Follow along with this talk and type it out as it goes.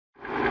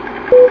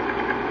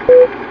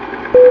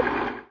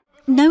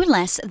No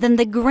less than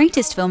the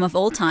greatest film of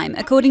all time,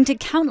 according to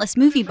countless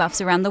movie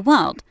buffs around the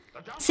world.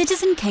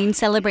 Citizen Kane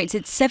celebrates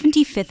its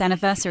 75th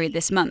anniversary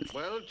this month.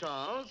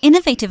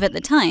 Innovative at the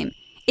time,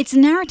 its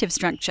narrative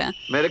structure,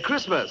 Merry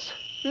Christmas!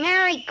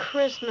 Merry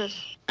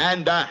Christmas!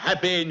 And a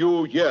Happy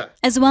New Year!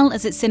 as well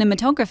as its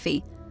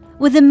cinematography,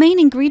 were the main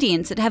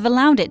ingredients that have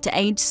allowed it to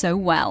age so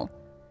well.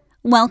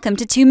 Welcome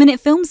to 2-Minute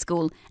Film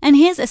School, and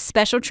here's a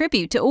special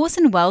tribute to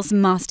Orson Welles'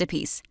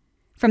 masterpiece.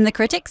 From the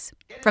critics?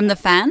 From the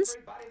fans?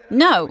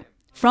 No,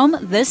 from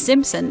The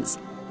Simpsons.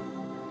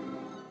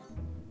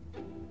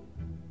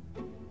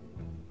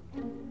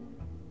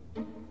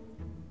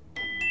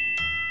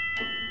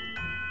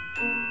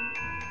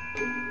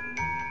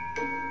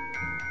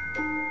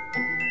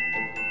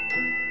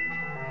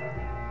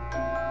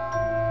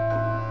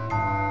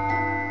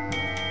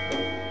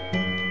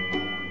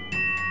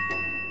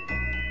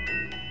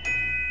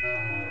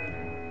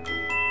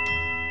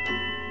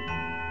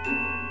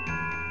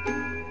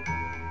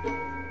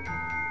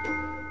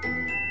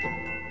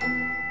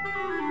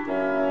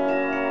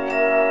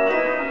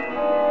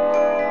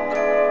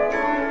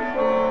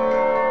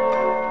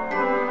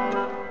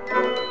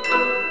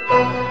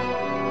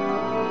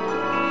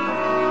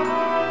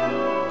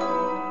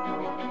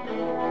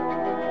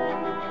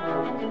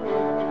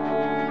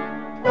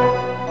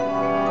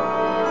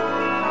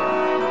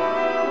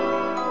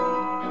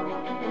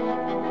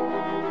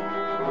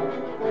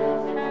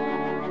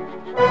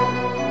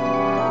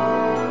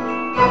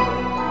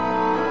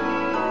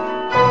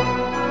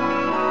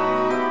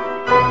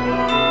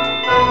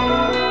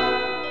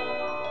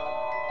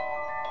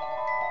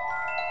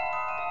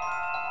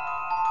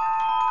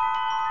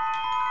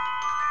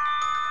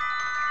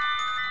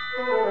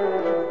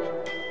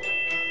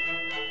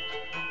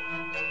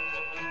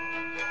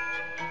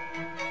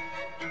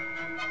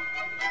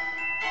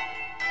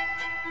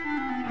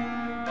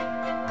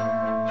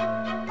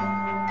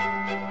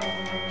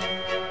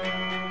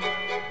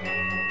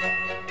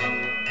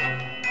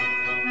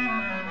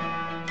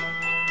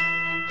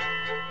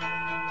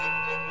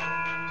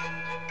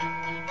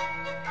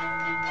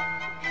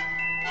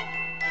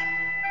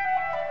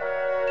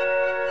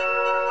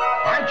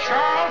 I'm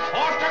Charles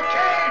Foster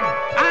Kane!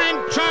 I'm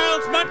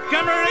Charles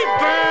Montgomery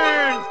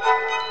Burns!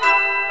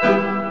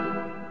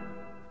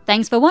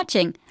 Thanks for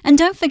watching, and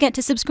don't forget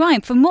to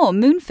subscribe for more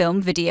Moon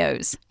Film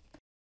videos.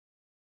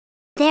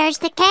 There's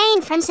the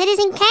Kane from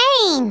Citizen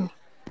Kane!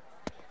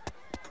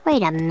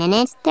 Wait a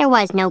minute, there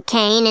was no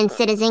Kane in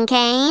Citizen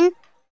Kane.